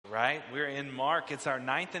right? We're in Mark. It's our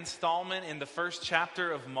 9th installment in the first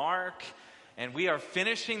chapter of Mark. And we are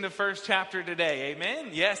finishing the first chapter today. Amen?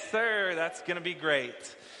 Yes, sir. That's going to be great.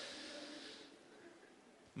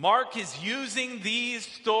 Mark is using these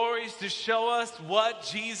stories to show us what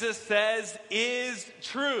Jesus says is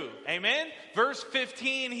true. Amen? Verse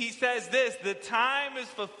 15, he says this: the time is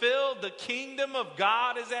fulfilled, the kingdom of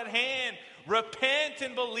God is at hand. Repent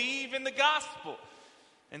and believe in the gospel.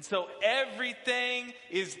 And so everything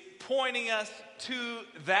is pointing us to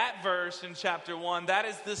that verse in chapter 1. That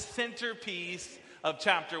is the centerpiece of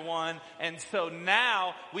chapter 1. And so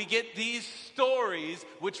now we get these stories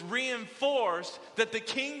which reinforce that the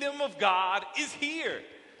kingdom of God is here.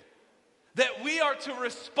 That we are to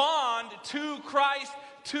respond to Christ,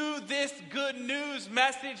 to this good news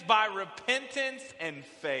message by repentance and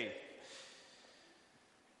faith.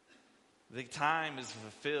 The time is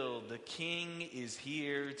fulfilled. The King is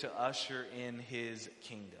here to usher in his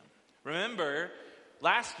kingdom. Remember,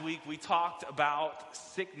 last week we talked about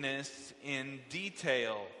sickness in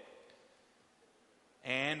detail.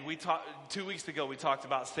 And 2 weeks ago we talked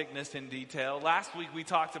about sickness in detail. Last week we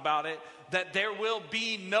talked about it, that there will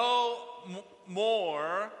be no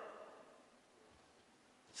more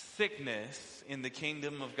sickness in the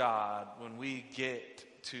kingdom of God when we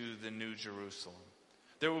get to the New Jerusalem.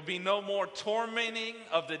 There will be no more tormenting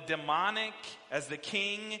of the demonic. As the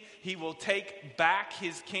king, he will take back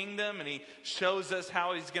his kingdom, and he shows us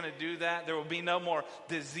how he's going to do that. There will be no more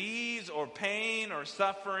disease or pain or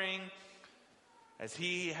suffering, as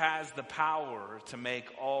he has the power to make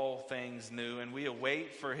all things new. And we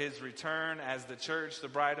await for his return as the church, the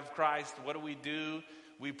bride of Christ. What do?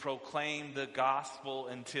 We proclaim the gospel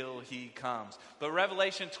until he comes. But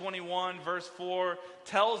Revelation 21 verse 4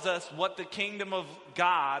 tells us what the kingdom of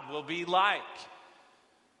God will be like.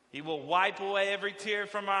 He will wipe away every tear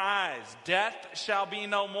from our eyes. Death shall be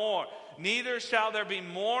no more. Neither shall there be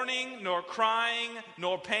mourning, nor crying,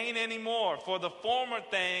 nor pain anymore. For the former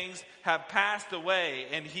things have passed away.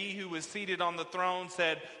 And he who was seated on the throne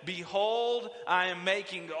said, Behold, I am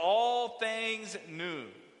making all things new.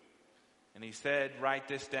 And he said, write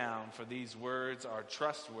this down, for these words are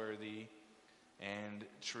trustworthy and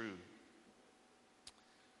true.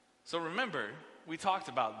 So remember, we talked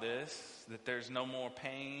about this, that there's no more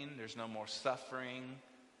pain, there's no more suffering,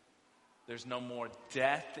 there's no more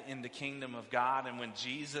death in the kingdom of God. And when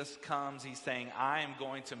Jesus comes, he's saying, I am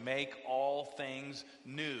going to make all things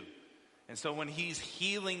new. And so when he's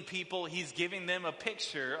healing people, he's giving them a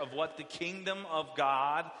picture of what the kingdom of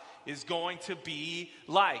God is going to be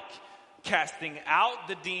like. Casting out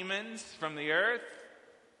the demons from the earth,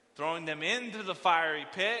 throwing them into the fiery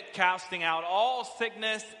pit, casting out all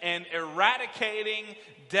sickness, and eradicating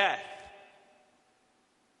death.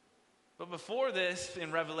 But before this,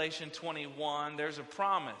 in Revelation 21, there's a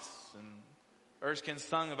promise. And Erskine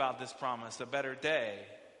sung about this promise, a better day.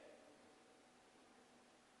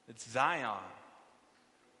 It's Zion,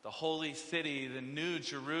 the holy city, the new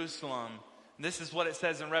Jerusalem. This is what it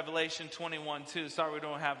says in Revelation 21:2. Sorry we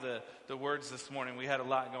don't have the words this morning. We had a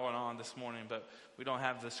lot going on this morning, but we don't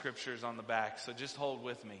have the scriptures on the back. So just hold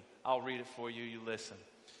with me. I'll read it for you. You listen.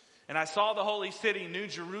 And I saw the holy city, New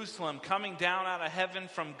Jerusalem, coming down out of heaven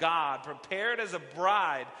from God, prepared as a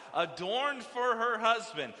bride, adorned for her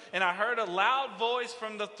husband. And I heard a loud voice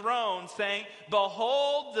from the throne saying,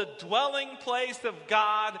 Behold, the dwelling place of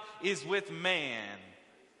God is with man.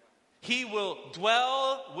 He will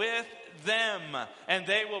dwell with them, and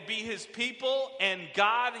they will be his people, and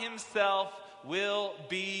God himself will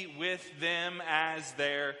be with them as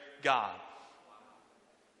their God.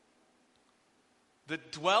 The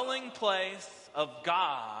dwelling place of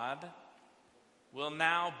God will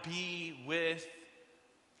now be with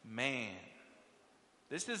man.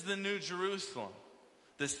 This is the New Jerusalem,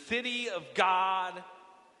 the city of God,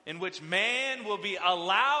 in which man will be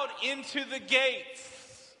allowed into the gates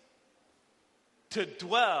to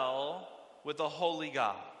dwell with the holy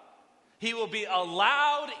God. He will be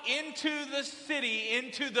allowed into the city,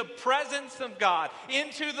 into the presence of God,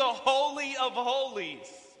 into the Holy of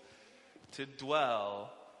Holies, to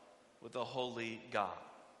dwell with the holy God.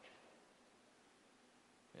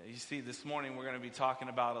 You see, this morning we're going to be talking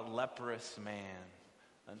about a leprous man,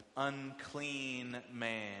 an unclean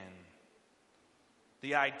man.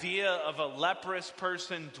 The idea of a leprous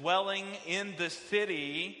person dwelling in the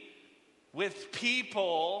city with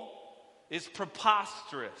people is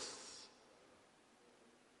preposterous.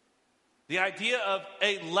 The idea of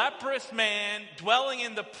a leprous man dwelling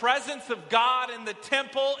in the presence of God in the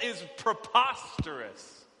temple is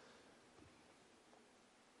preposterous.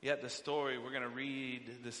 Yet the story we're going to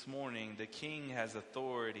read this morning, the king has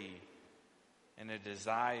authority and a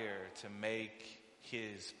desire to make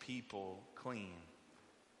his people clean.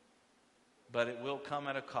 But it will come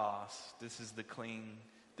at a cost. This is the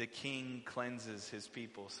king cleanses his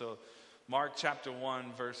people. So Mark chapter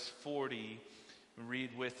 1, verse 40,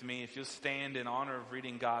 read with me. If you'll stand in honor of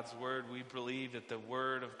reading God's word, we believe that the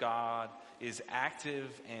word of God is active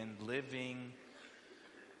and living,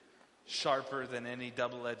 sharper than any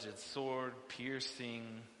double-edged sword, piercing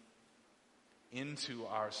into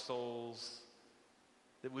our souls.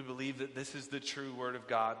 That we believe that this is the true word of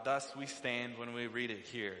God. Thus we stand when we read it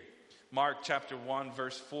here. Mark chapter 1,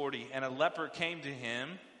 verse 40. And a leper came to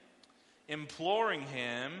him, imploring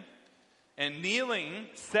him, and kneeling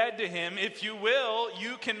said to him, "If you will,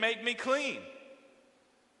 you can make me clean."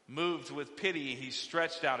 Moved with pity, he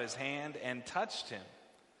stretched out his hand and touched him,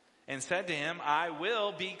 and said to him, "I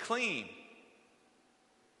will be clean."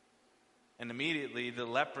 And immediately the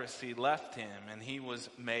leprosy left him, and he was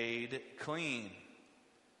made clean.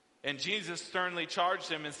 And Jesus sternly charged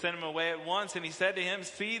him and sent him away at once. And he said to him,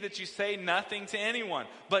 "See that you say nothing to anyone,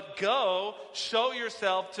 but go, show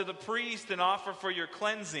yourself to the priest and offer for your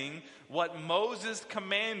cleansing what Moses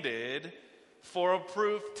commanded for a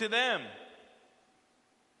proof to them."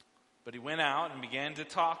 But he went out and began to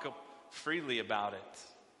talk freely about it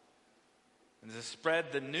and to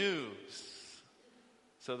spread the news,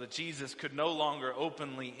 so that Jesus could no longer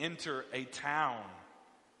openly enter a town,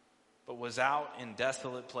 but was out in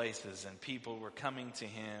desolate places, and people were coming to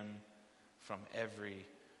him from every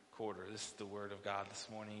quarter. This is the word of God this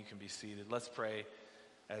morning. You can be seated. Let's pray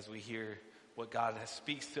as we hear what God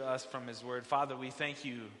speaks to us from his word. Father, we thank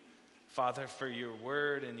you, Father, for your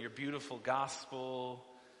word and your beautiful gospel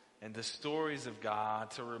and the stories of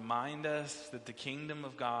God to remind us that the kingdom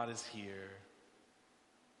of God is here,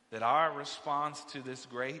 that our response to this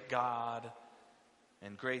great God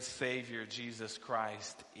and great Savior, Jesus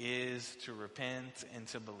Christ, is to repent and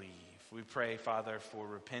to believe. We pray, Father, for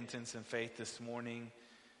repentance and faith this morning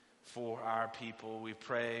for our people. We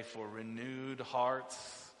pray for renewed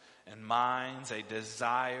hearts and minds, a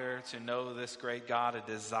desire to know this great God, a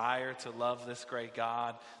desire to love this great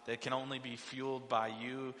God that can only be fueled by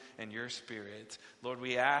you and your Spirit. Lord,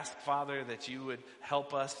 we ask, Father, that you would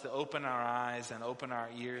help us to open our eyes and open our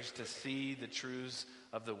ears to see the truths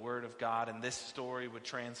of the Word of God, and this story would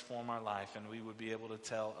transform our life, and we would be able to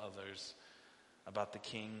tell others about the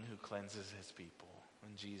King who cleanses his people.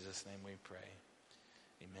 In Jesus' name we pray.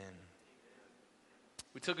 Amen.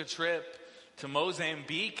 We took a trip to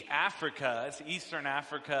Mozambique, Africa. It's Eastern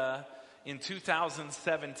Africa in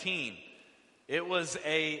 2017. It was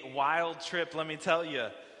a wild trip, let me tell you.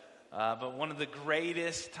 But one of the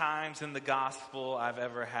greatest times in the gospel I've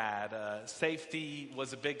ever had. Safety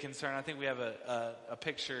was a big concern. I think we have a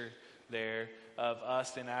picture there of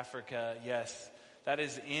us in Africa. Yes, that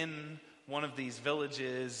is in one of these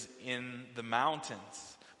villages in the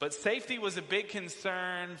mountains. But safety was a big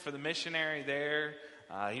concern for the missionary there.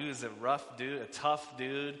 He was a rough dude, a tough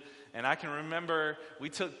dude. And I can remember we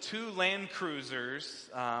took 2 Land Cruisers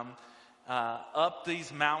up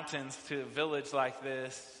these mountains to a village like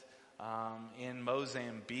this in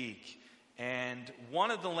Mozambique. And one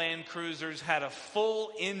of the Land Cruisers had a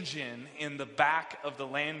full engine in the back of the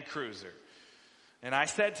Land Cruiser. And I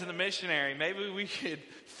said to the missionary, maybe we could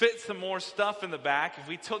fit some more stuff in the back if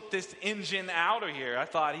we took this engine out of here. I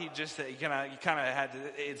thought he kind of had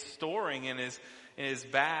it storing in his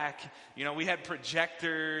back. You know, we had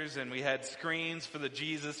projectors and we had screens for the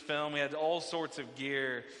Jesus film. We had all sorts of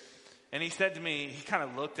gear. And he said to me, he kind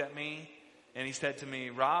of looked at me and he said to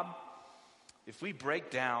me, "Rob, if we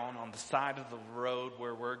break down on the side of the road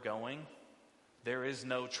where we're going, there is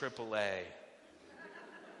no AAA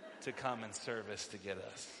to come and service to get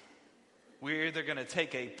us. We're either going to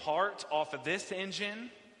take a part off of this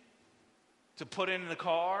engine to put in the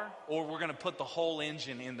car, or we're going to put the whole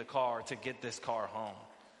engine in the car to get this car home."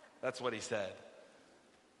 That's what he said.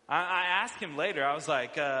 I asked him later, I was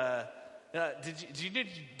like,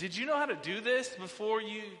 did you know how to do this before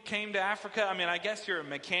you came to Africa? I mean, I guess you're a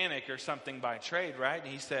mechanic or something by trade, right?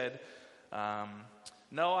 And he said,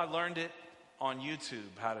 "No, I learned it on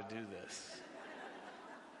YouTube how to do this."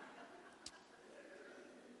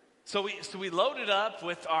 So we loaded up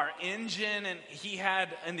with our engine, and he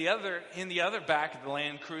had in the other back of the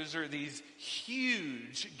Land Cruiser these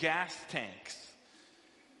huge gas tanks,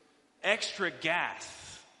 extra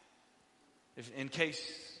gas, in case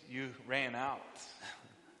you ran out.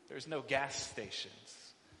 There's no gas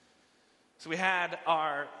stations. So we had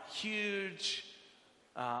our huge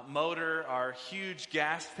motor, our huge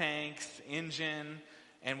gas tanks, engine.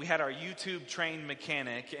 And we had our YouTube trained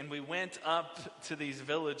mechanic, and we went up to these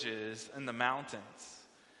villages in the mountains.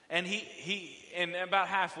 And and about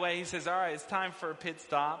halfway, he says, all right, it's time for a pit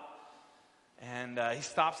stop. And he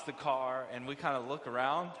stops the car, and we kind of look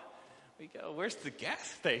around. We go, where's the gas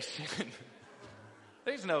station?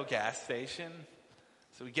 There's no gas station.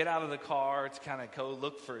 So we get out of the car to kind of go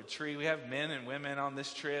look for a tree. We have men and women on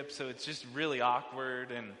this trip, so it's just really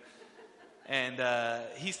awkward. And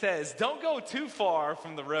he says, don't go too far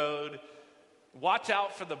from the road. Watch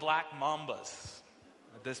out for the black mambas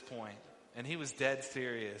at this point. And he was dead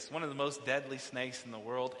serious. One of the most deadly snakes in the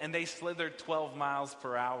world. And they slithered 12 miles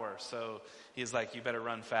per hour. So he's like, you better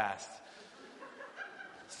run fast.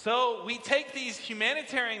 So we take these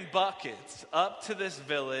humanitarian buckets up to this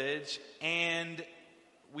village, and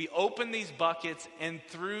we open these buckets, and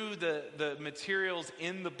through the materials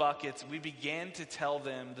in the buckets, we began to tell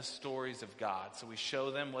them the stories of God. So we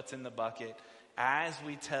show them what's in the bucket as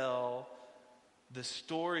we tell the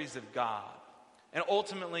stories of God. And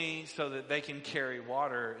ultimately, so that they can carry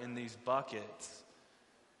water in these buckets.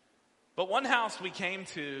 But one house we came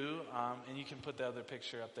to, and you can put the other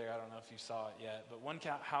picture up there. I don't know if you saw it yet. But one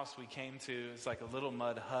house we came to is like a little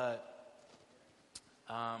mud hut.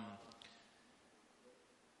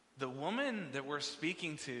 The woman that we're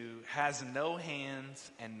speaking to has no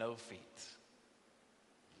hands and no feet.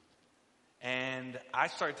 And I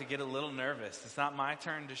start to get a little nervous. It's not my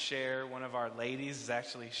turn to share. One of our ladies is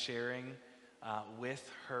actually sharing with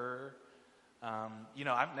her.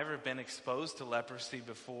 I've never been exposed to leprosy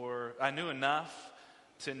before. I knew enough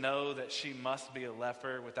to know that she must be a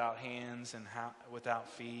leper without hands and without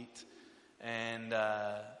feet. And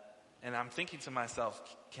I'm thinking to myself,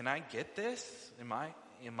 can I get this? Am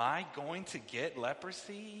I going to get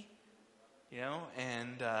leprosy?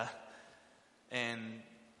 And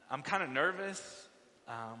I'm kind of nervous.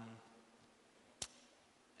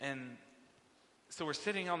 And so we're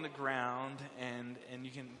sitting on the ground, and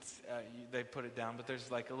you can they put it down, but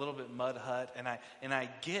there's like a little bit mud hut, and I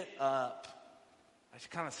get up, I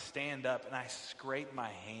kind of stand up, and I scrape my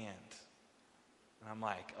hand, and I'm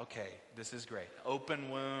like, okay, this is great.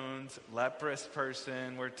 Open wounds, leprous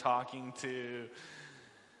person we're talking to,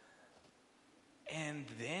 and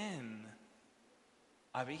then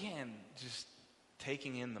I began just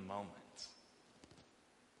taking in the moment.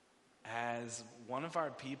 As one of our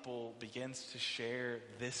people begins to share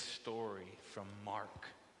this story from Mark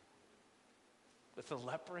with a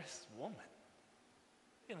leprous woman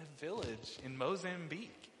in a village in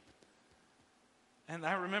Mozambique. And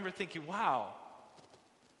I remember thinking, wow,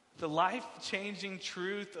 the life-changing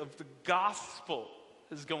truth of the gospel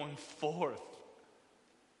is going forth.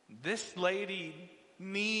 This lady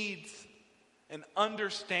needs and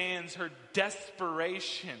understands her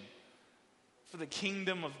desperation for the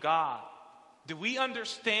kingdom of God. Do we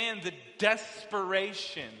understand the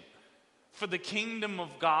desperation for the kingdom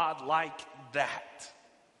of God like that?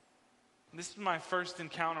 This is my first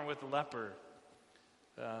encounter with a leper.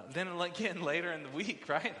 Then again, later in the week,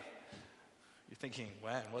 right? You're thinking,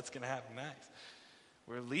 wow, what's going to happen next?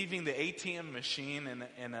 We're leaving the ATM machine,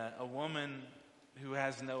 and a woman who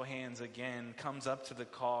has no hands again comes up to the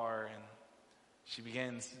car, and she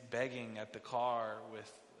begins begging at the car with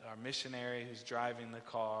our missionary who's driving the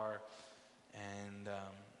car, and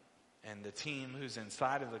the team who's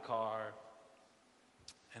inside of the car.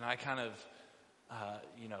 And I kind of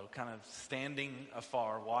standing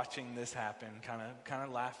afar, watching this happen, kind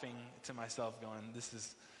of laughing to myself, going, "This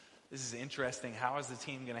is interesting. How is the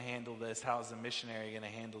team going to handle this? How is the missionary going to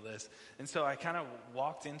handle this?" And so I kind of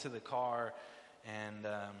walked into the car, and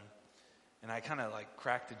I kind of like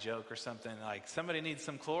cracked a joke or something, like, somebody needs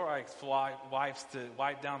some Clorox wipes to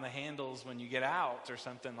wipe down the handles when you get out, or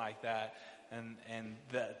something like that. And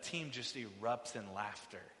the team just erupts in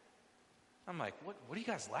laughter. I'm like, what are you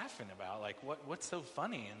guys laughing about? Like, what's so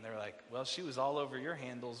funny? And they're like, well, she was all over your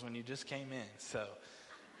handles when you just came in, so.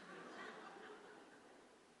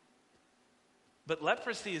 But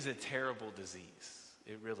leprosy is a terrible disease.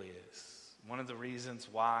 It really is. One of the reasons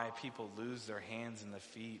why people lose their hands and their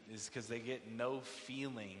feet is because they get no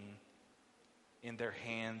feeling in their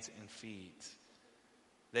hands and feet.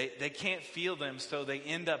 They can't feel them, so they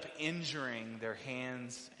end up injuring their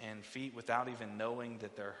hands and feet without even knowing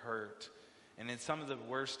that they're hurt. And in some of the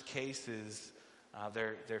worst cases,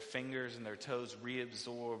 their fingers and their toes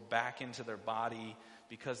reabsorb back into their body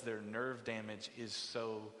because their nerve damage is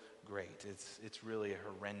so great. It's really a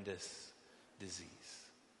horrendous disease.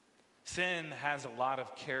 Sin has a lot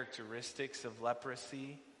of characteristics of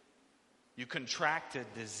leprosy. You contract a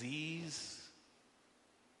disease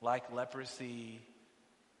like leprosy.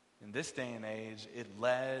 In this day and age, it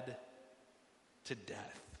led to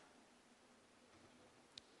death.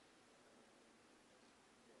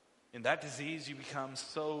 In that disease, you become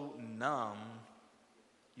so numb,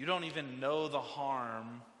 you don't even know the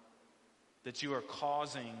harm that you are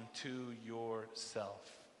causing to yourself.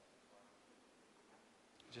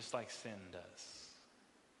 Just like sin does.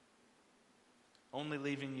 Only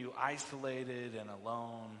leaving you isolated and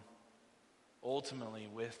alone, ultimately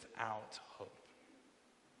without hope.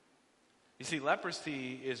 You see,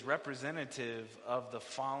 leprosy is representative of the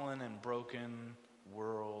fallen and broken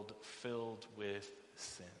world filled with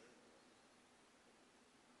sin.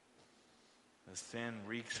 The sin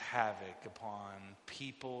wreaks havoc upon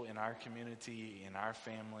people in our community, in our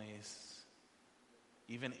families,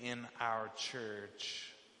 even in our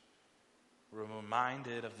church. We're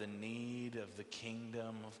reminded of the need of the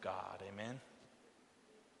kingdom of God. Amen?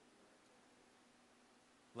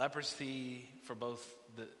 Leprosy, for both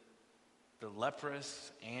the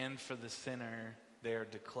leprous and for the sinner, they are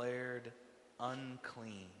declared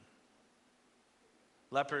unclean.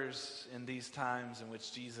 Lepers in these times in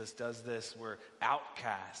which Jesus does this were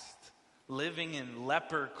outcast, living in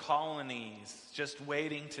leper colonies, just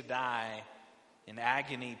waiting to die in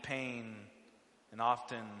agony, pain, and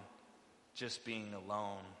often just being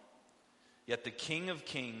alone. Yet the King of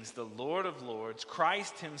Kings, the Lord of Lords,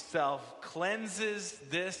 Christ himself cleanses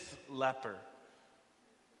this leper.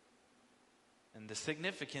 And the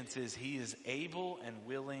significance is he is able and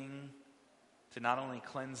willing to not only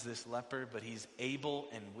cleanse this leper, but he's able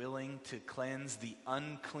and willing to cleanse the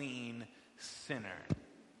unclean sinner.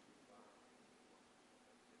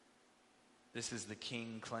 This is the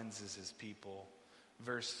king cleanses his people.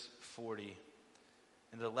 Verse 40.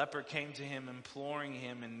 And the leper came to him, imploring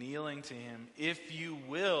him and kneeling to him, "If you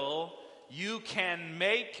will, you can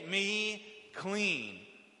make me clean."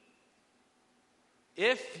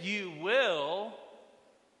 If you will,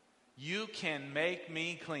 you can make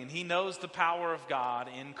me clean. He knows the power of God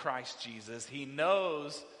in Christ Jesus. He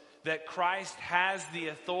knows that Christ has the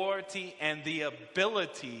authority and the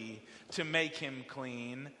ability to make him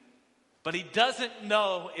clean. But he doesn't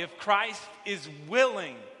know if Christ is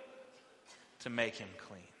willing to make him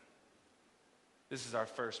clean. This is our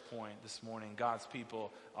first point this morning. God's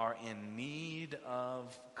people are in need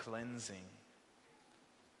of cleansing.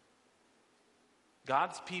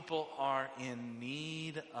 God's people are in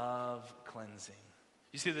need of cleansing.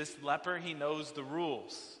 You see, this leper, he knows the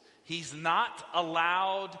rules. He's not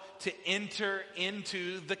allowed to enter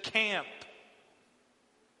into the camp.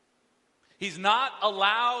 He's not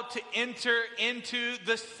allowed to enter into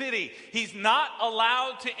the city. He's not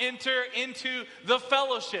allowed to enter into the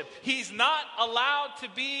fellowship. He's not allowed to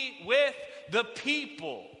be with the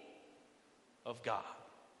people of God.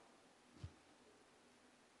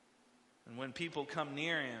 And when people come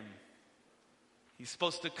near him, he's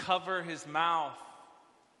supposed to cover his mouth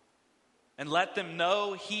and let them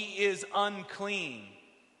know he is unclean.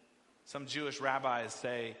 Some Jewish rabbis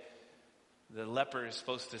say the leper is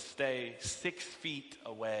supposed to stay 6 feet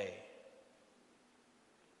away.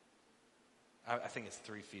 I think it's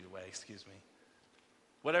 3 feet away, excuse me.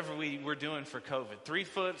 Whatever we were doing for COVID. 3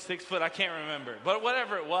 foot, 6 foot, I can't remember. But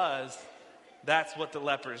whatever it was, that's what the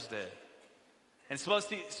lepers did. And supposed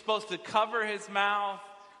to cover his mouth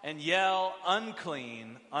and yell,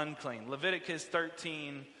 "Unclean, unclean." Leviticus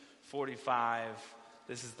 13:45.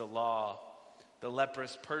 This is the law. The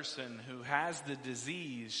leprous person who has the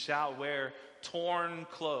disease shall wear torn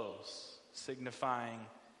clothes, signifying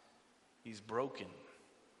he's broken.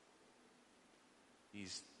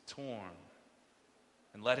 He's torn.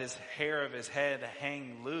 And let his hair of his head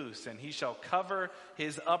hang loose, and he shall cover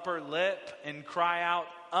his upper lip and cry out,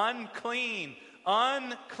 "Unclean,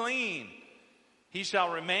 unclean." He shall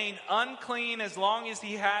remain unclean as long as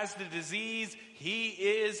he has the disease. He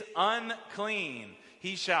is unclean.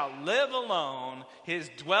 He shall live alone. His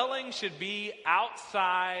dwelling should be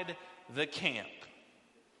outside the camp.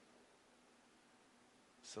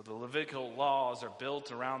 So the Levitical laws are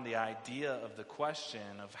built around the idea of the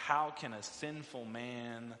question of how can a sinful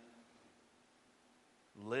man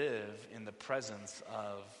live in the presence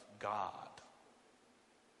of God?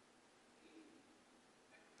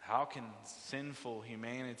 How can sinful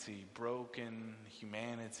humanity, broken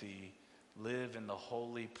humanity, live in the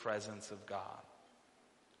holy presence of God?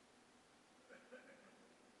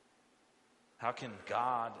 How can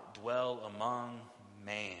God dwell among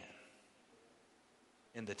man?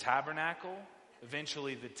 In the tabernacle,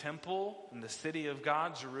 eventually the temple, in the city of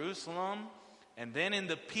God, Jerusalem, and then in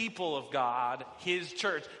the people of God, his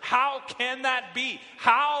church. How can that be?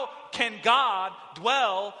 How can God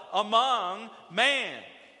dwell among man?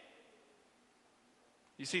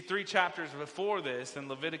 You see, 3 chapters before this, in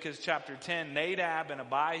Leviticus chapter 10, Nadab and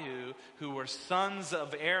Abihu, who were sons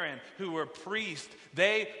of Aaron, who were priests,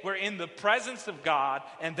 they were in the presence of God,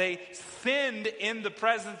 and they sinned in the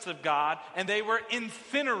presence of God, and they were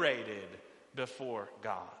incinerated before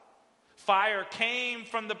God. Fire came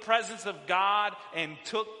from the presence of God and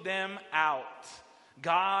took them out.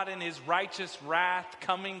 God in his righteous wrath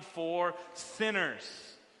coming for sinners.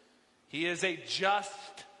 He is a just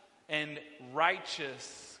and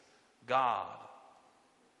righteous God.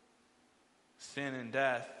 Sin and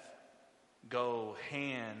death go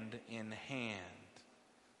hand in hand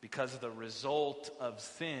because the result of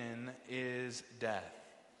sin is death.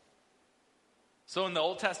 So in the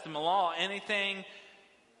Old Testament law, anything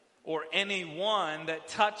or anyone that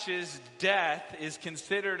touches death is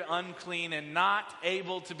considered unclean and not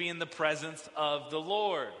able to be in the presence of the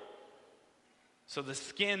Lord. So the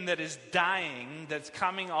skin that is dying, that's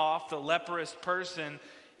coming off the leprous person,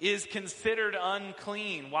 is considered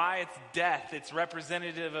unclean. Why? It's death. It's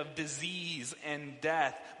representative of disease and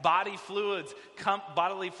death. Bodily fluids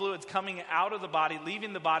coming out of the body,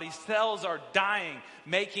 leaving the body. Cells are dying,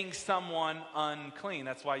 making someone unclean.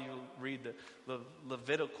 That's why you read the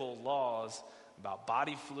Levitical laws about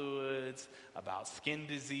body fluids, about skin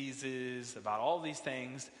diseases, about all these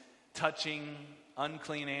things, touching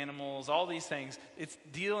unclean animals, all these things. It's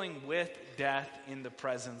dealing with death in the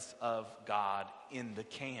presence of God in the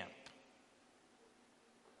camp.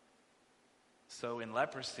 So in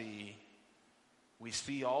leprosy, we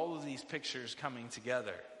see all of these pictures coming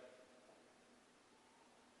together.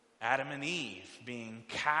 Adam and Eve being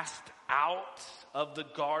cast out of the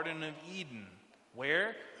Garden of Eden.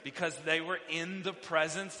 Where? Because they were in the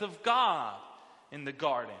presence of God in the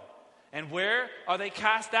garden. And where are they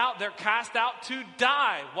cast out? They're cast out to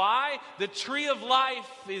die. Why? The tree of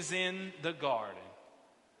life is in the garden.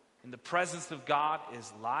 In the presence of God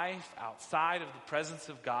is life. Outside of the presence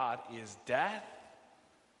of God is death.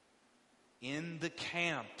 In the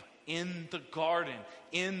camp, in the garden,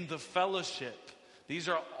 in the fellowship. These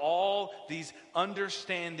are all these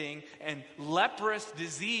understanding, and leprous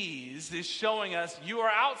disease is showing us you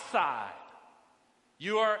are outside.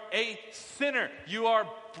 You are a sinner. You are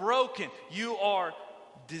broken. You are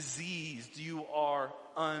diseased. You are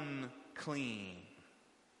unclean.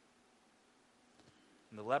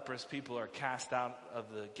 And the leprous people are cast out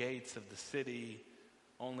of the gates of the city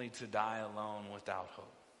only to die alone without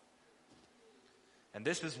hope. And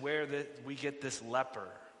this is where we get this leper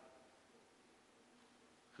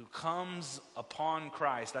who comes upon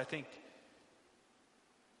Christ. I think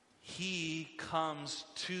he comes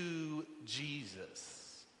to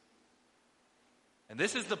Jesus. And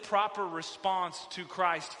this is the proper response to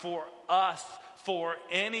Christ for us, for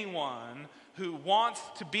anyone who wants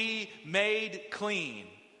to be made clean,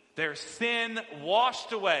 their sin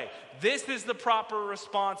washed away. This is the proper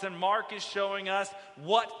response, and Mark is showing us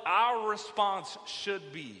what our response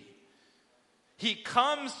should be. He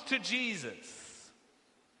comes to Jesus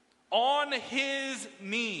on his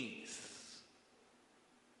knees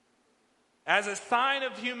as a sign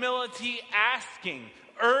of humility, asking,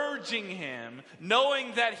 urging him,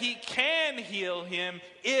 knowing that he can heal him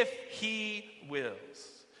if he wills.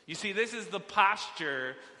 You see, this is the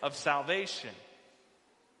posture of salvation.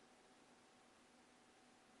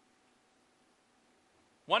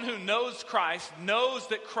 One who knows Christ knows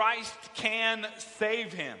that Christ can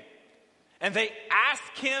save him. And they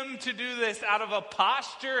ask him to do this out of a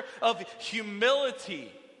posture of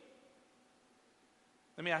humility.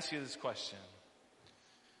 Let me ask you this question.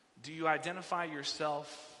 Do you identify yourself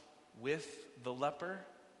with the leper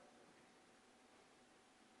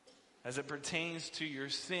as it pertains to your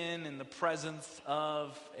sin in the presence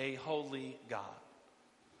of a holy God?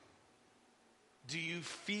 Do you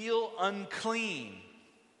feel unclean?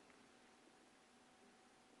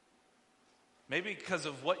 Maybe because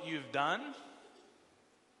of what you've done,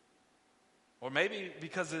 or maybe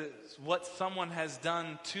because it's what someone has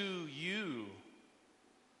done to you.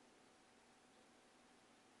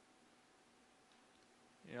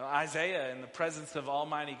 You know, Isaiah, in the presence of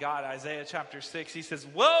Almighty God, Isaiah chapter 6, he says,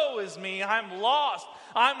 "Woe is me, I'm lost.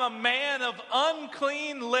 I'm a man of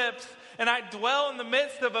unclean lips, and I dwell in the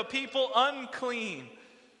midst of a people unclean.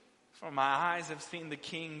 For my eyes have seen the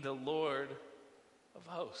King, the Lord of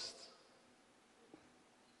hosts."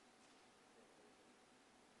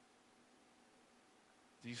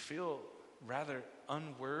 Do you feel rather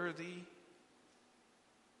unworthy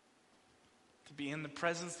to be in the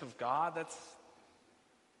presence of God? That's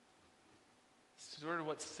sort of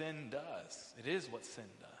what sin does. It is what sin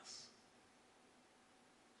does.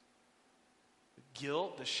 It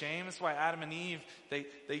guilt, the shame. That's why Adam and Eve,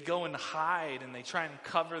 they go and hide and they try and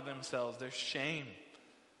cover themselves. There's shame.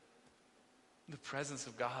 The presence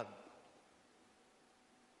of God.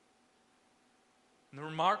 And the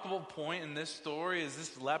remarkable point in this story is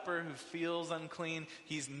this leper who feels unclean.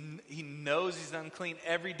 He knows he's unclean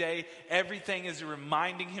every day. Everything is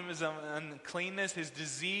reminding him of his uncleanness, his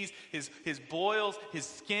disease, his boils, his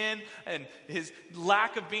skin, and his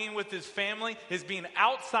lack of being with his family, his being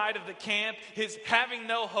outside of the camp, his having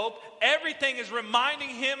no hope. Everything is reminding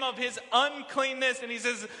him of his uncleanness. And he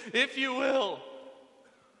says, if you will,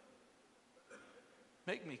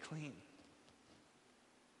 make me clean.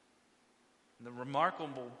 The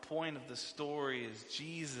remarkable point of the story is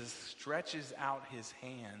Jesus stretches out his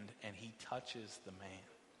hand and he touches the man.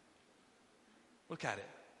 Look at it.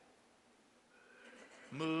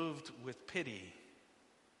 Moved with pity,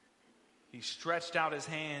 he stretched out his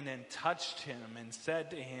hand and touched him and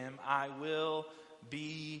said to him, I will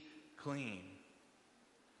be clean.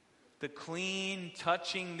 The clean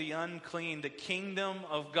touching the unclean. The kingdom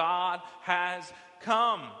of God has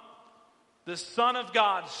come. The Son of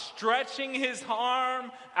God stretching his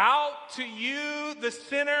arm out to you, the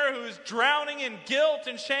sinner who is drowning in guilt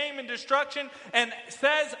and shame and destruction, and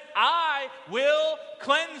says, I will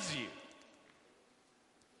cleanse you.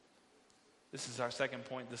 This is our second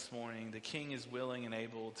point this morning. The King is willing and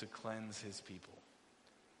able to cleanse his people.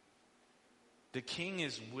 The King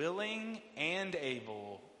is willing and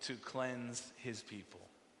able to cleanse his people.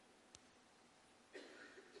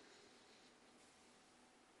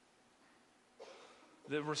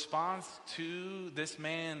 The response to this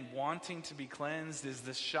man wanting to be cleansed is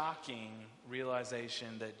the shocking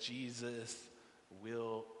realization that Jesus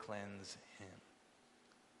will cleanse him.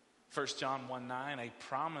 1 John 1:9, a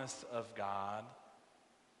promise of God,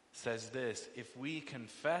 says this: if we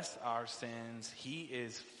confess our sins, he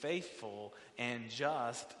is faithful and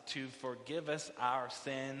just to forgive us our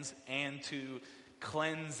sins and to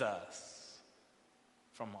cleanse us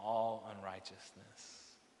from all unrighteousness.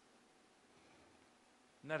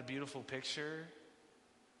 Isn't that a beautiful picture?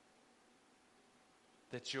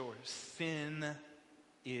 That your sin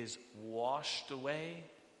is washed away.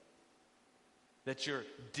 That your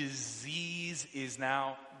disease is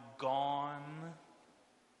now gone.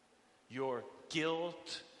 Your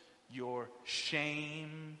guilt, your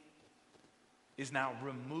shame is now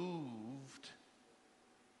removed.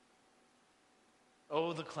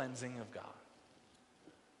 Oh, the cleansing of God.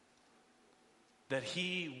 That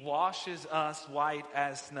he washes us white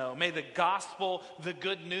as snow. May the gospel, the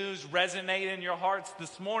good news resonate in your hearts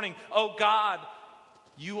this morning. Oh God,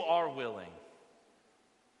 you are willing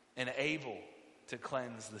and able to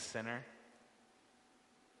cleanse the sinner.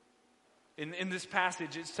 In this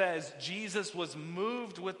passage it says Jesus was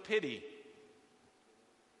moved with pity.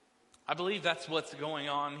 I believe that's what's going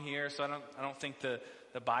on here, so I don't think the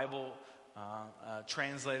Bible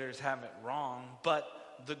translators have it wrong, but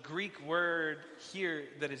the Greek word here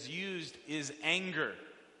that is used is anger.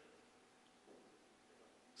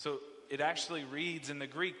 So it actually reads in the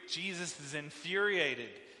Greek, Jesus is infuriated.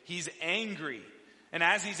 He's angry. And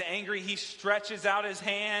as he's angry, he stretches out his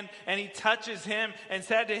hand and he touches him and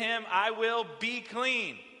said to him, I will be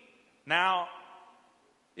clean. Now,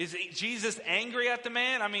 is Jesus angry at the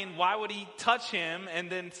man? I mean, why would he touch him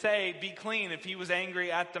and then say, be clean, if he was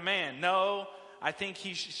angry at the man? No. I think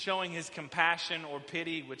he's showing his compassion or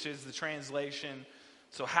pity, which is the translation.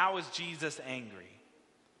 So how is Jesus angry?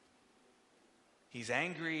 He's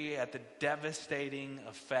angry at the devastating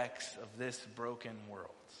effects of this broken world.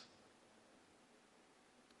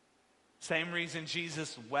 Same reason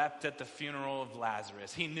Jesus wept at the funeral of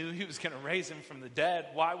Lazarus. He knew he was going to raise him from the dead.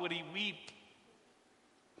 Why would he weep?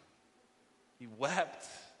 He wept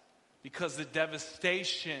because the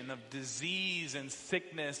devastation of disease and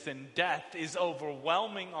sickness and death is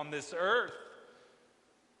overwhelming on this earth.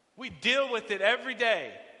 We deal with it every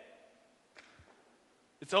day.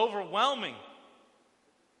 It's overwhelming.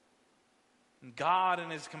 And God in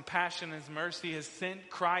his compassion and his mercy has sent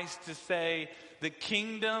Christ to say, the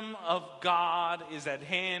kingdom of God is at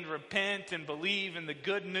hand. Repent and believe in the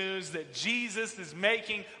good news that Jesus is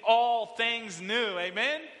making all things new.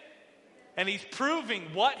 Amen? And he's proving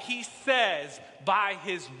what he says by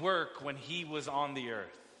his work when he was on the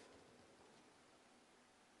earth.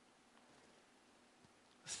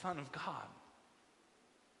 The Son of God.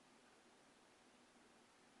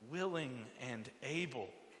 Willing and able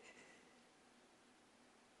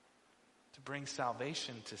to bring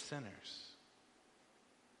salvation to sinners.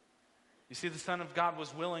 You see, the Son of God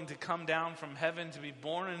was willing to come down from heaven to be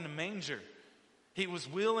born in a manger. He was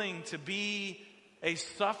willing to be a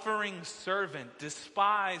suffering servant,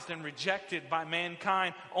 despised and rejected by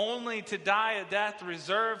mankind, only to die a death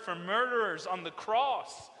reserved for murderers on the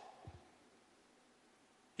cross.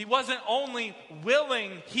 He wasn't only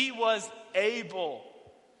willing, he was able.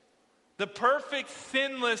 The perfect,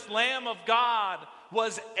 sinless Lamb of God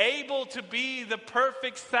was able to be the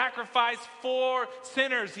perfect sacrifice for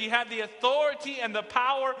sinners. He had the authority and the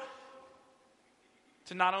power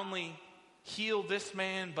to not only heal this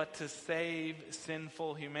man, but to save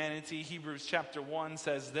sinful humanity. Hebrews chapter 1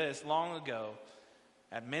 says this: long ago,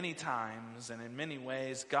 at many times and in many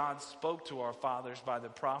ways, God spoke to our fathers by the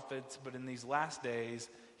prophets, but in these last days,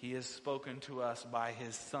 he has spoken to us by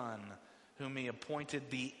his Son, whom he appointed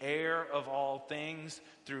the heir of all things,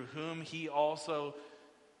 through whom he also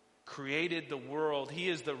created the world. He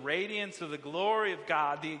is the radiance of the glory of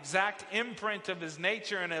God, the exact imprint of his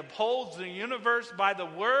nature, and upholds the universe by the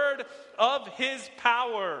word of his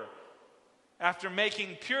power. After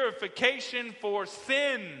making purification for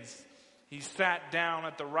sins, he sat down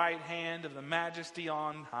at the right hand of the Majesty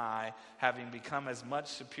on high, having become as much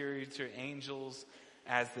superior to angels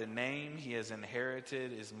as the name he has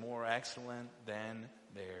inherited is more excellent than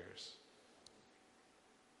theirs.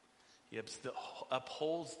 He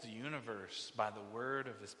upholds the universe by the word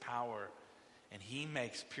of his power, and he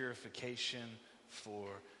makes purification for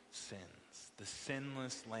sins. The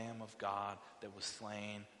sinless Lamb of God that was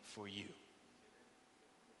slain for you.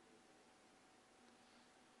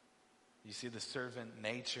 You see the servant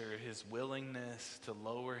nature, his willingness to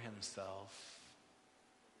lower himself,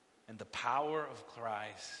 and the power of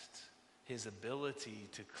Christ, his ability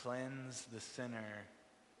to cleanse the sinner,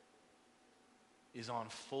 is on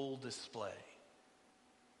full display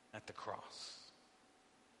at the cross.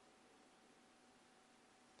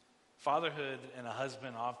 Fatherhood and a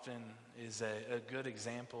husband often is a good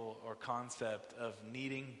example or concept of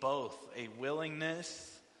needing both a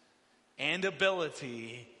willingness and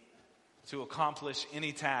ability to accomplish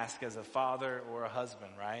any task as a father or a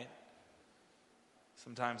husband, right?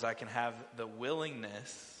 Sometimes I can have the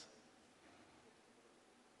willingness.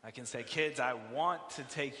 I can say, kids, I want to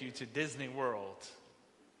take you to Disney World.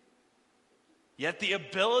 Yet the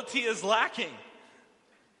ability is lacking.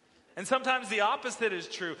 And sometimes the opposite is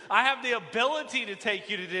true. I have the ability to take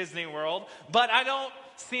you to Disney World, but I don't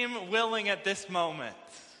seem willing at this moment.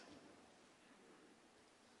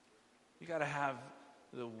 You got to have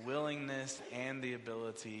the willingness and the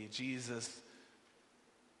ability. Jesus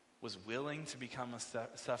was willing to become a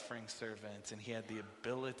suffering servant, and he had the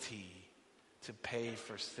ability to pay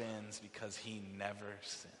for sins because he never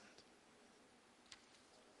sinned.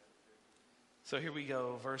 So here we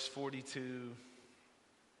go, verse 42.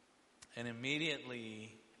 And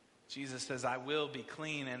immediately, Jesus says, I will be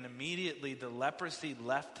clean. And immediately the leprosy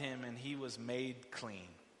left him and he was made clean.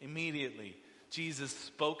 Immediately, Jesus'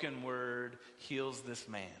 spoken word heals this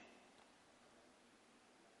man.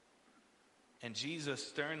 And Jesus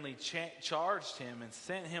sternly charged him and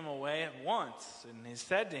sent him away at once. And he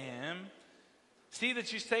said to him, see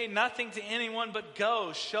that you say nothing to anyone, but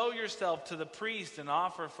go, show yourself to the priest and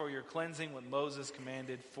offer for your cleansing what Moses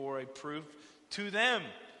commanded for a proof to them.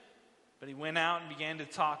 But he went out and began to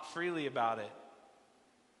talk freely about it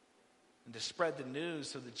and to spread the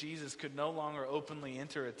news so that Jesus could no longer openly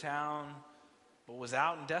enter a town, but was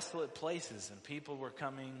out in desolate places, and people were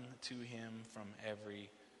coming to him from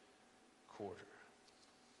every quarter.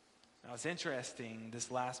 Now it's interesting,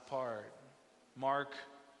 this last part. Mark,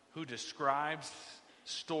 who describes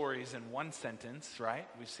stories in one sentence, right?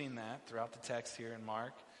 We've seen that throughout the text here in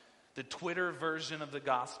Mark. The Twitter version of the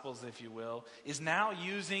Gospels, if you will, is now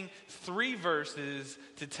using 3 verses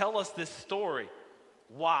to tell us this story.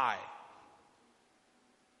 Why?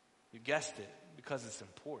 You guessed it, because it's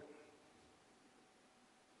important.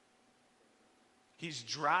 He's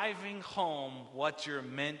driving home what you're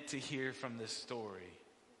meant to hear from this story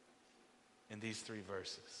in these 3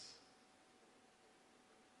 verses.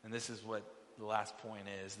 And this is what the last point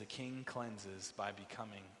is. The king cleanses by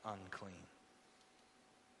becoming unclean.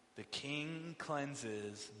 The king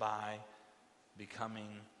cleanses by becoming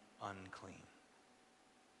unclean.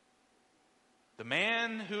 The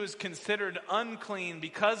man who is considered unclean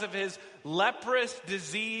because of his leprous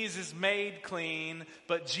disease is made clean,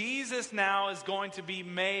 but Jesus now is going to be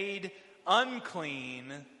made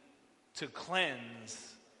unclean to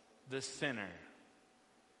cleanse the sinner.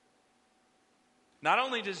 Not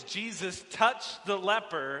only does Jesus touch the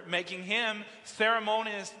leper, making him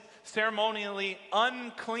ceremonially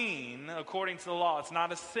unclean according to the law. It's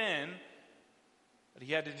not a sin, but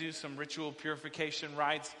he had to do some ritual purification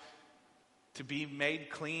rites to be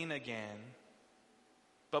made clean again.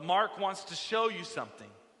 But Mark wants to show you something.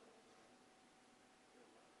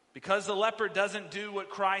 Because the leper doesn't do what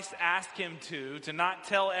Christ asked him to not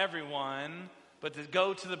tell everyone, but to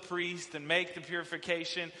go to the priest and make the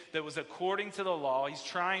purification that was according to the law. He's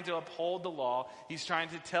trying to uphold the law. He's trying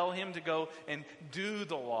to tell him to go and do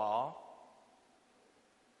the law.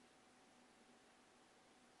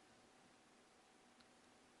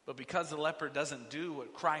 But because the leper doesn't do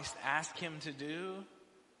what Christ asked him to do,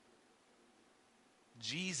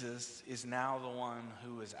 Jesus is now the one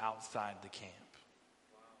who is outside the camp.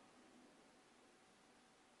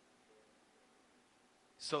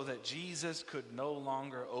 So that Jesus could no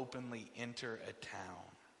longer openly enter a town,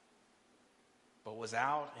 but was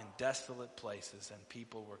out in desolate places, and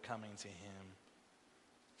people were coming to him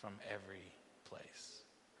from every place.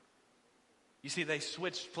 You see, they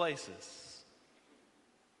switched places.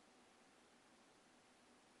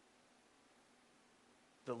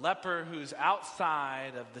 The leper who's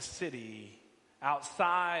outside of the city,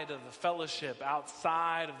 outside of the fellowship,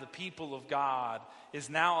 outside of the people of God, is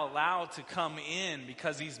now allowed to come in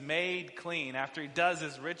because he's made clean. After he does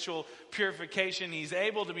his ritual purification, he's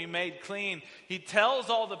able to be made clean. He tells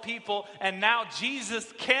all the people, and now Jesus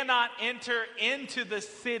cannot enter into the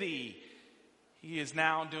city. He is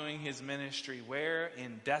now doing his ministry where?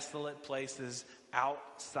 In desolate places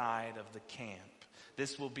outside of the camp.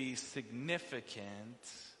 This will be significant.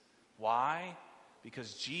 Why?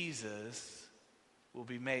 Because Jesus will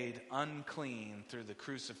be made unclean through the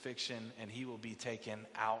crucifixion, and he will be taken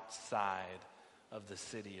outside of the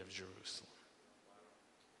city of Jerusalem.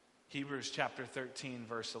 Hebrews chapter 13,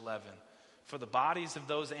 verse 11. For the bodies of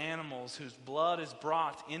those animals whose blood is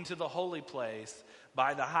brought into the holy place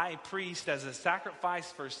by the high priest as a sacrifice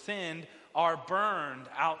for sin are burned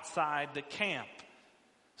outside the camp.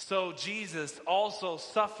 So Jesus also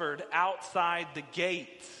suffered outside the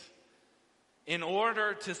gate in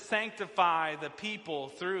order to sanctify the people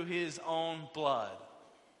through his own blood.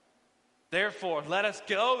 Therefore, let us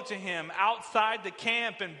go to him outside the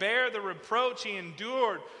camp and bear the reproach he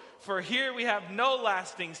endured. For here we have no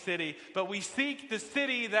lasting city, but we seek the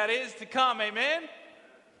city that is to come. Amen?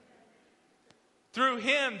 Through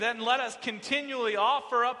him, then let us continually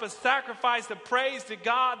offer up a sacrifice of praise to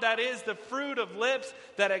God, that is the fruit of lips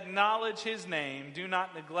that acknowledge his name. Do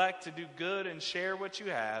not neglect to do good and share what you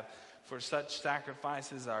have, for such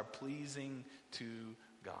sacrifices are pleasing to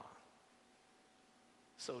God.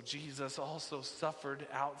 So Jesus also suffered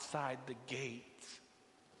outside the gate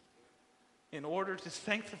in order to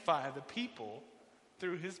sanctify the people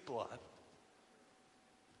through his blood.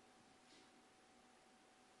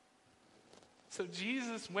 So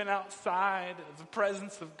Jesus went outside of the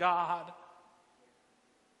presence of God,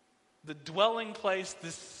 the dwelling place,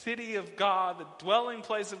 the city of God, the dwelling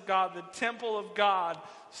place of God, the temple of God,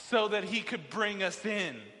 so that he could bring us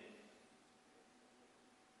in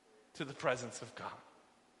to the presence of God.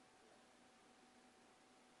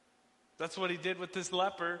 That's what he did with this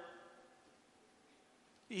leper.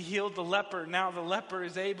 He healed the leper. Now the leper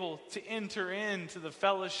is able to enter into the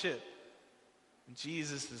fellowship. And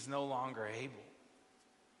Jesus is no longer able.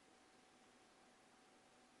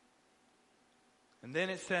 And then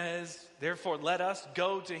it says, therefore let us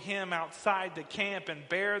go to him outside the camp and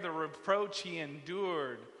bear the reproach he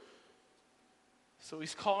endured. So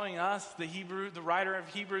he's calling us, the writer of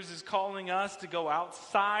Hebrews is calling us to go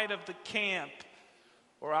outside of the camp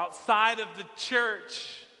or outside of the church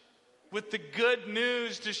with the good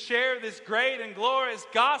news, to share this great and glorious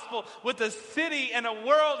gospel with a city and a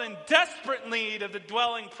world in desperate need of the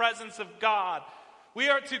dwelling presence of God. We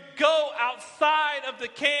are to go outside of the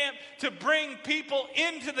camp to bring people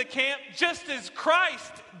into the camp just as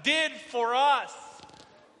Christ did for us.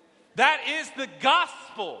 That is the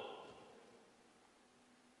gospel.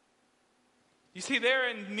 You see, they're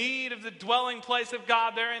in need of the dwelling place of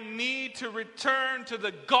God. They're in need to return to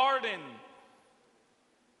the garden.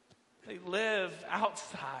 They live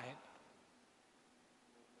outside.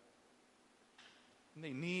 And they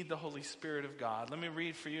need the Holy Spirit of God. Let me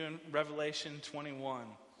read for you in Revelation 21.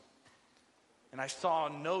 And I saw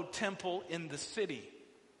no temple in the city,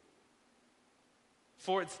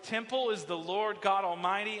 for its temple is the Lord God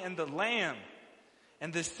Almighty and the Lamb.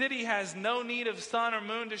 And the city has no need of sun or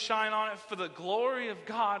moon to shine on it, for the glory of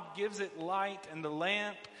God gives it light, and the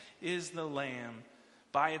lamp is the Lamb.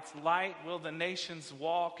 By its light will the nations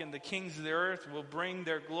walk, and the kings of the earth will bring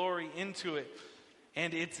their glory into it.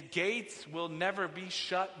 And its gates will never be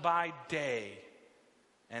shut by day,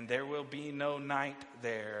 and there will be no night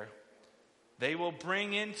there. They will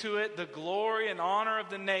bring into it the glory and honor of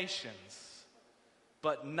the nations,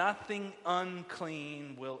 but nothing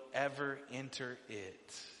unclean will ever enter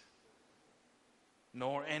it.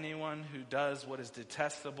 nor anyone who does what is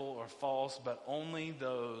detestable or false, but only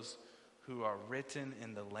those who are written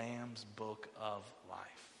in the Lamb's book of life.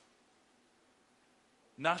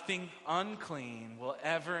 Nothing unclean will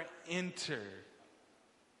ever enter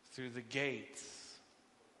through the gates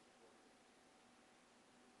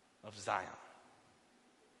of Zion,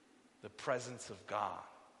 the presence of God,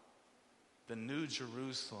 the New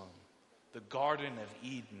Jerusalem, the Garden of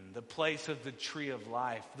Eden, the place of the tree of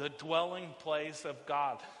life, the dwelling place of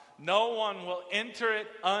God. No one will enter it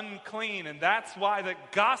unclean. And that's why the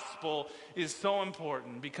gospel is so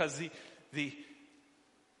important, because the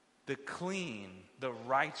clean, the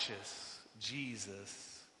righteous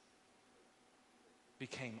Jesus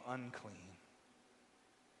became unclean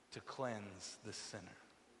to cleanse the sinner.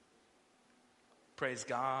 Praise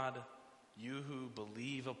God, you who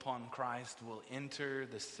believe upon Christ will enter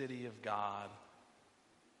the city of God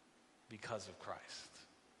because of Christ.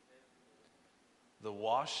 The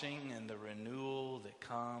washing and the renewal that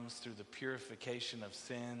comes through the purification of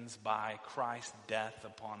sins by Christ's death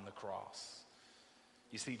upon the cross.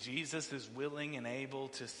 You see, Jesus is willing and able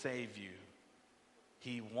to save you.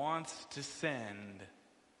 He wants to send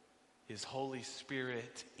His Holy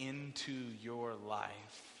Spirit into your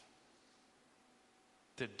life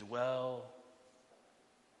to dwell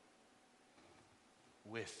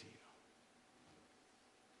with you.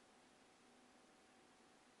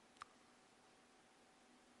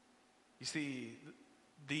 You see,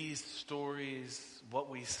 these stories,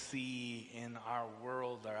 what we see in our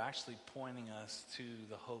world, are actually pointing us to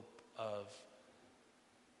the hope of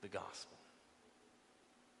the gospel.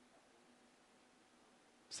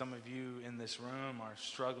 Some of you in this room are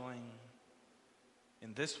struggling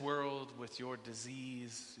in this world with your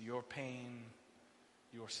disease, your pain,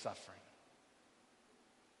 your suffering.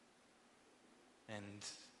 And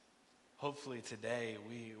hopefully today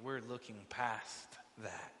we're looking past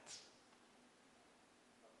that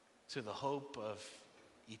to the hope of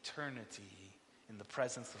eternity in the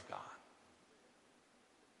presence of God.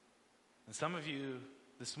 And some of you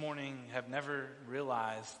this morning have never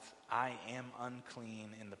realized, I am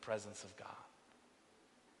unclean in the presence of God.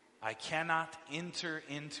 I cannot enter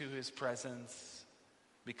into His presence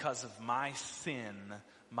because of my sin,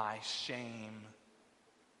 my shame.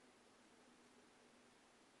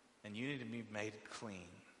 And you need to be made clean.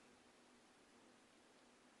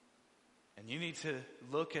 And you need to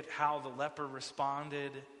look at how the leper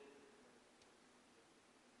responded,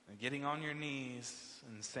 and getting on your knees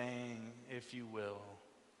and saying, if you will,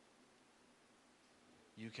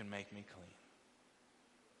 you can make me clean.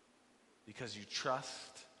 Because you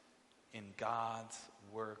trust in God's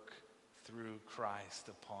work through Christ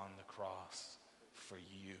upon the cross for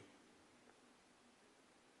you.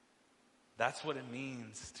 That's what it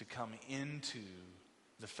means to come into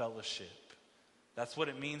the fellowship. That's what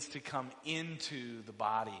it means to come into the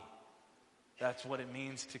body. That's what it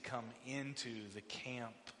means to come into the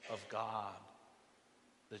camp of God,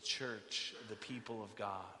 the church, the people of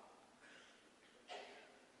God.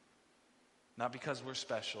 Not because we're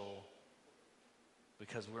special,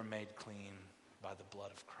 because we're made clean by the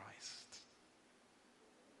blood of Christ.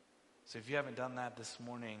 So if you haven't done that this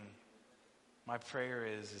morning, my prayer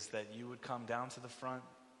is that you would come down to the front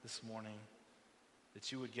this morning,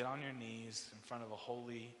 that you would get on your knees in front of a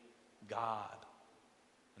holy God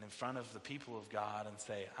and in front of the people of God and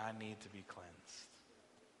say, I need to be cleansed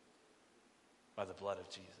by the blood of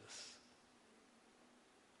Jesus.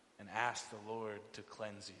 And ask the Lord to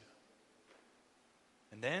cleanse you.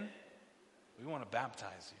 And then we want to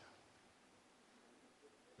baptize you.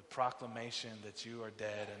 The proclamation that you are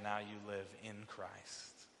dead and now you live in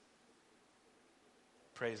Christ.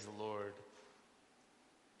 Praise the Lord.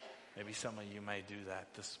 Maybe some of you may do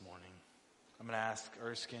that this morning. I'm going to ask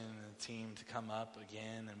Erskine and the team to come up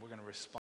again, and we're going to respond.